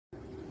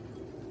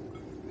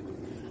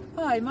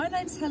Hi, my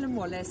name's Helen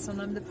Wallis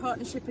and I'm the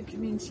Partnership and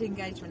Community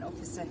Engagement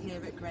Officer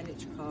here at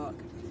Greenwich Park.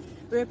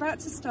 We're about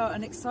to start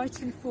an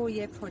exciting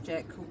 4-year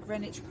project called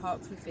Greenwich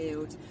Park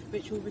Revealed,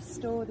 which will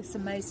restore this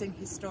amazing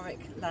historic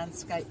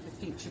landscape for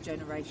future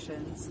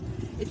generations.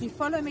 If you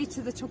follow me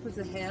to the top of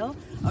the hill,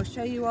 I'll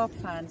show you our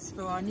plans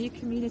for our new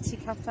community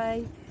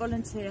cafe,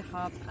 volunteer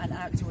hub and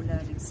outdoor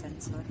learning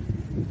centre.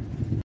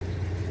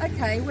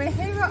 Okay, we're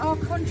here at our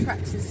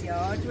contractor's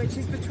yard, which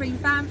is between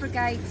Vanbrugh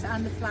Gate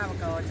and the Flower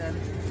Garden.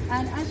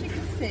 And as you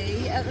can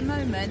see, at the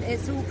moment,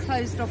 it's all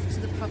closed off to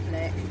the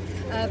public.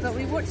 But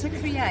we want to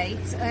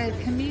create a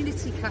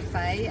community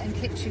cafe and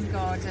kitchen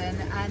garden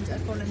and a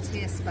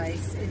volunteer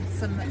space in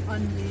some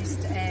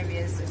unused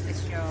areas of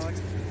this yard.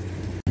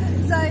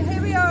 So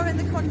here we are in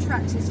the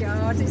contractor's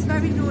yard. It's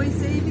very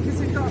noisy because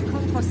we've got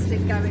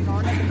composting going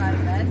on at the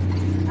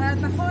moment.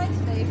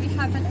 Behind me we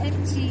have an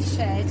empty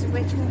shed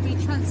which will be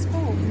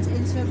transformed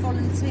into a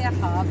volunteer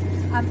hub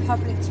and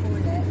public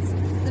toilets.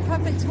 The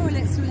public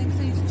toilets will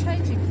include a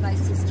changing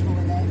places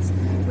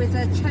toilet with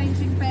a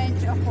changing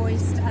bench, a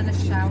hoist and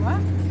a shower.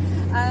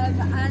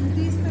 And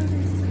these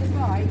buildings to the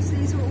right,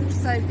 these will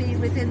also be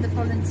within the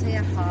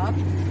volunteer hub.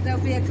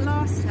 There'll be a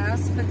glass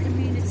house for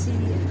community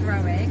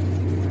growing.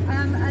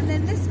 And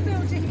then this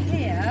building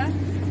here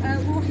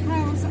will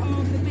house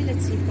our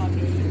mobility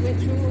buggy,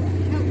 which will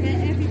help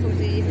get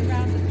everybody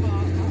around the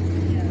park up the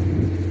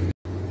hill.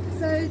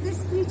 So this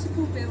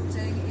beautiful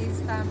building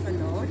is Vanbrugh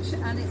Lodge,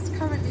 and it's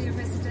currently a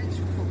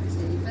residential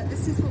property, but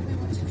this is what we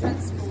want to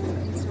transform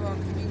into our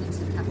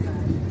community cafe.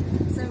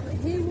 So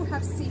here we'll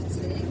have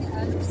seating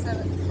and also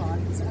at the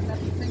front, and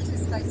there'll be plenty of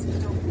space for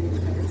dog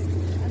walkers.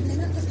 And then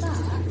at the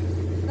back,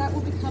 that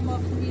will become our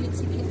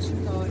community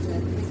kitchen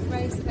garden with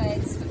raised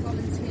beds for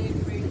volunteer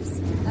groups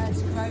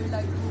to grow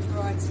local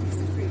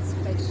varieties of fruits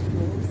and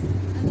vegetables.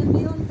 And then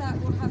beyond that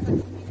we'll have a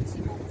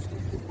community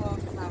orchard with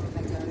wildflower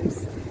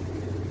meadows.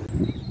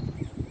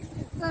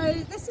 So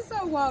this is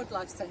our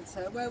wildlife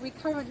centre where we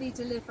currently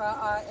deliver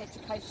our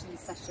education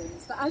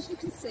sessions, but as you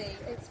can see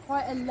it's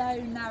quite a low,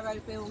 narrow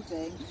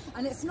building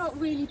and it's not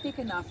really big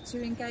enough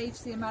to engage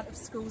the amount of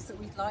schools that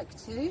we'd like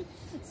to.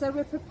 So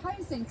we're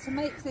proposing to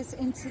make this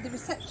into the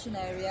reception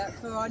area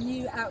for our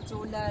new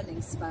outdoor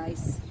learning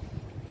space.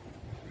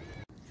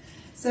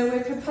 So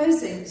we're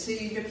proposing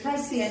to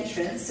replace the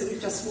entrance that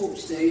we've just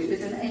walked through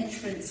with an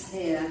entrance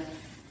here.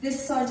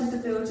 This side of the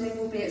building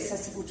will be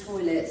accessible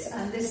toilets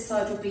and this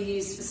side will be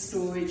used for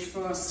storage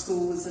for our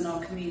schools and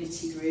our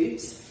community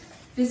groups.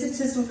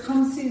 Visitors will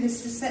come through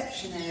this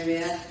reception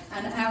area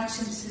and out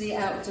into the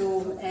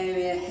outdoor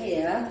area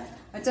here.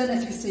 I don't know if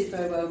you can see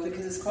very well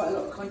because there's quite a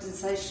lot of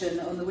condensation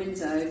on the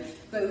window,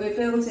 but we're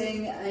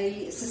building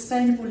a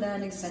sustainable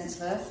learning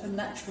centre from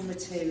natural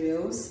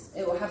materials.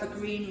 It will have a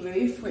green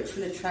roof which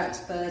will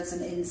attract birds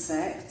and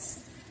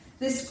insects.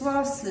 This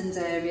grassland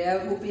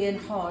area will be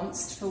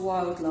enhanced for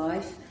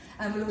wildlife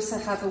and we'll also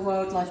have a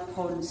wildlife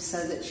pond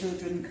so that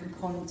children can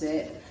pond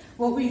it.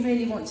 What we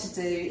really want to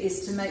do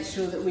is to make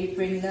sure that we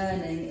bring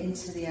learning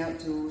into the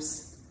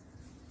outdoors.